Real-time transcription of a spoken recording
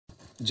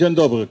Dzień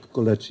dobry,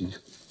 koledzy.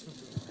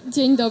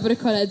 Dzień dobry,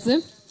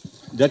 koledzy.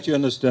 That you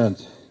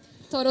understand.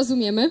 To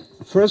rozumiemy.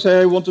 First,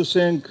 I want to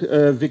thank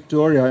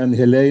Victoria and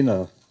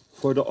Helena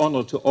for the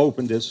honor to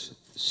open this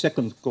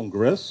second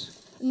Congress.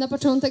 Na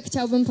początek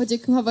chciałbym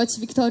podziękować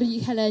Wiktorii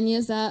i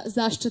Helenie za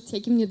zaszczyt,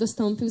 jaki mnie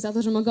dostąpił, za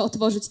to, że mogę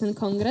otworzyć ten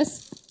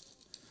kongres.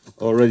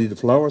 Already the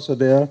flowers are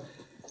there.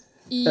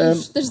 I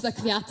też za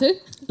kwiaty.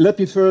 Let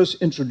me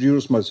first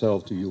introduce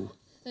myself to you.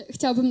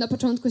 Chciałbym na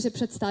początku się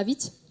przedstawić.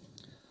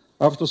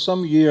 After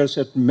some years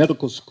at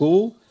medical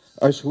school,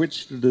 I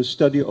switched to the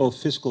study of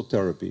physical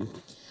therapy.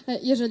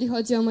 Jeżeli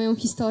chodzi o moją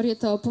historię,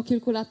 to po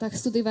kilku latach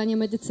studiowania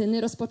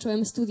medycyny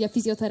rozpocząłem studia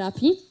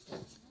fizjoterapii.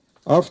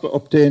 After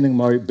obtaining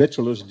my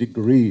bachelor's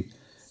degree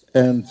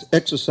and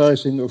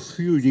exercising a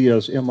few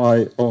years in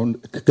my own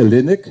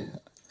clinic,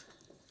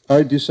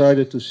 I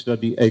decided to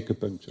study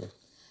acupuncture.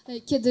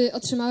 Kiedy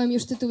otrzymałem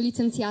już tytuł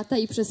licencjata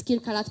i przez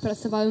kilka lat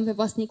pracowałem we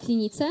własnej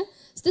klinice,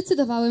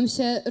 zdecydowałem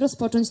się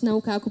rozpocząć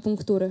naukę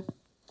akupunktury.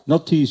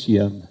 Not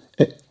TCM,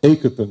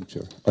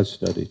 acupuncture I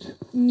studied.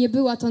 Nie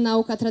była to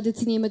nauka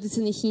tradycyjnej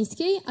medycyny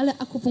chińskiej, ale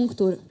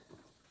akupunktury.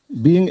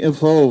 Being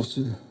involved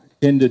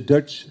in the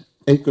Dutch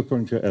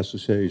Acupuncture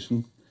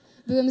Association,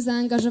 byłem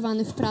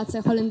zaangażowany w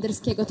pracę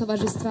holenderskiego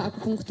Towarzystwa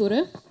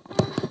Akupunktury.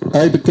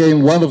 I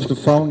became one of the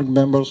founding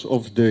members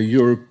of the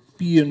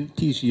European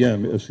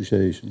TCM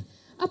Association.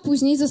 A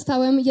później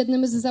zostałem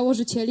jednym z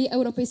założycieli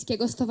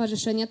Europejskiego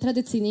Stowarzyszenia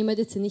Tradycyjnej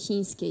Medycyny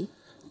Chińskiej.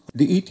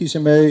 The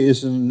ETCMA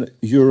is an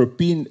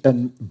European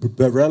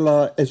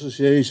umbrella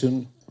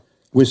association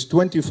with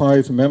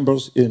 25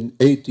 members in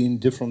 18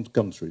 different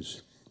countries.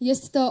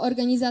 Jest to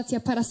organizacja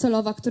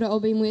parasolowa, która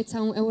obejmuje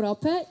całą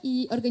Europę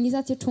i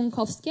organizacje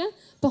członkowskie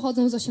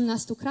pochodzą z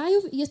 18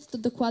 krajów i jest to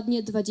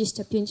dokładnie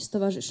 25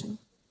 stowarzyszeń.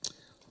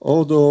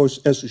 All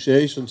those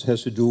associations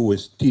has to do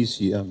with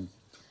TCM.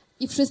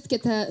 I wszystkie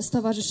te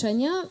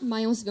stowarzyszenia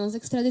mają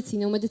związek z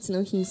tradycyjną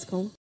medycyną chińską.